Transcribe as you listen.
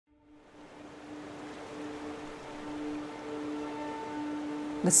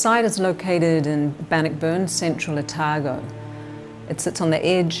The site is located in Bannockburn, Central Otago. It sits on the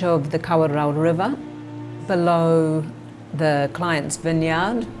edge of the Quail River, below the client's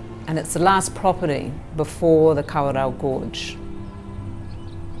vineyard, and it's the last property before the Quail Gorge.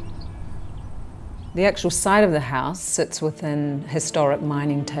 The actual site of the house sits within historic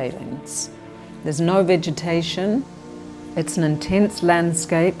mining tailings. There's no vegetation. It's an intense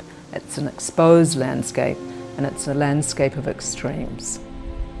landscape, it's an exposed landscape, and it's a landscape of extremes.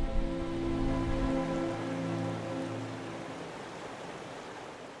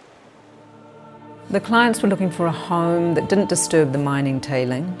 The clients were looking for a home that didn't disturb the mining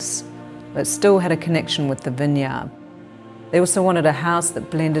tailings, but still had a connection with the vineyard. They also wanted a house that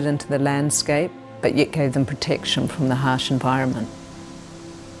blended into the landscape, but yet gave them protection from the harsh environment.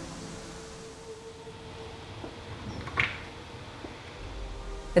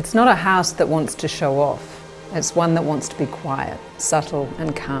 It's not a house that wants to show off. It's one that wants to be quiet, subtle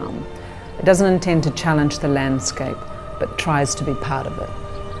and calm. It doesn't intend to challenge the landscape, but tries to be part of it.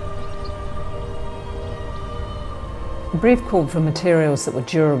 The brief called for materials that were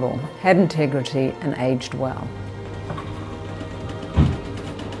durable, had integrity and aged well.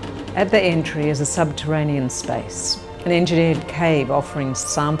 At the entry is a subterranean space, an engineered cave offering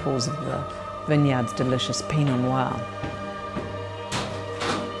samples of the vineyard's delicious Pinot Noir.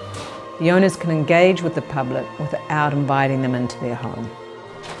 The owners can engage with the public without inviting them into their home.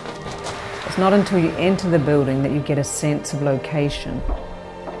 It's not until you enter the building that you get a sense of location.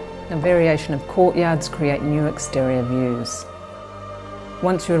 A variation of courtyards create new exterior views.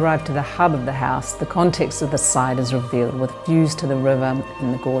 Once you arrive to the hub of the house, the context of the site is revealed with views to the river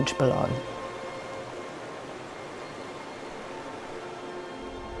and the gorge below.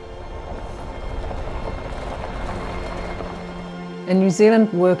 In New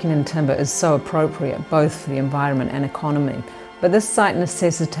Zealand, working in timber is so appropriate both for the environment and economy, but this site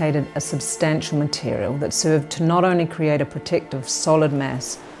necessitated a substantial material that served to not only create a protective solid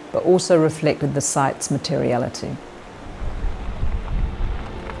mass, but also reflected the site's materiality.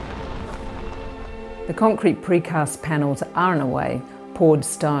 The concrete precast panels are, in a way, poured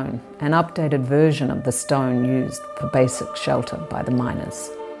stone, an updated version of the stone used for basic shelter by the miners.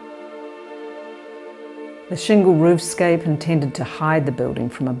 The shingle roofscape intended to hide the building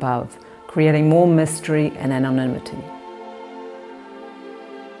from above, creating more mystery and anonymity.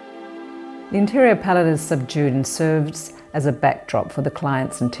 The interior palette is subdued and serves as a backdrop for the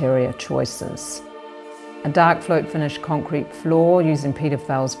client's interior choices. A dark float finish concrete floor using Peter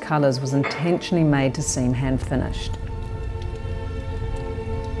Fell's colours was intentionally made to seem hand-finished.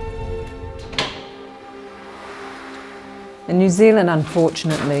 In New Zealand,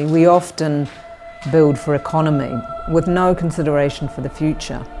 unfortunately, we often build for economy with no consideration for the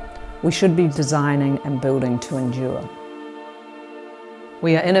future. We should be designing and building to endure.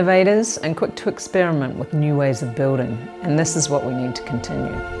 We are innovators and quick to experiment with new ways of building, and this is what we need to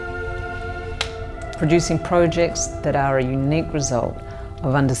continue. Producing projects that are a unique result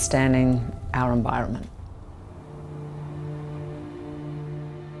of understanding our environment.